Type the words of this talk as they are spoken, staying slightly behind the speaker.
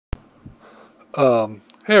Hey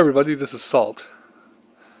everybody, this is Salt.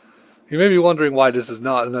 You may be wondering why this is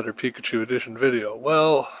not another Pikachu Edition video.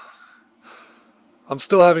 Well, I'm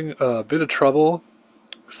still having a bit of trouble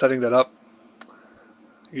setting that up.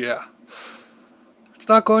 Yeah, it's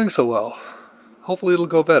not going so well. Hopefully it'll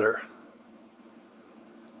go better.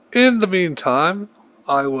 In the meantime,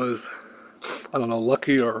 I was,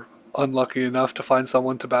 lucky or unlucky enough to find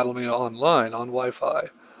someone to battle me online on Wi-Fi.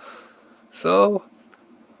 So,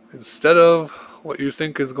 instead of what you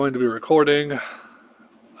think is going to be recording,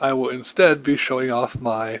 I will instead be showing off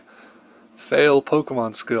my fail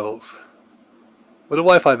Pokemon skills with a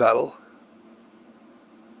Wi-Fi battle.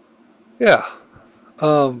 Yeah.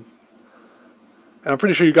 And I'm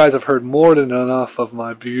pretty sure you guys have heard more than enough of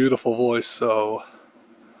my beautiful voice, so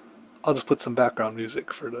I'll just put some background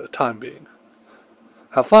music for the time being.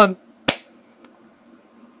 Have fun!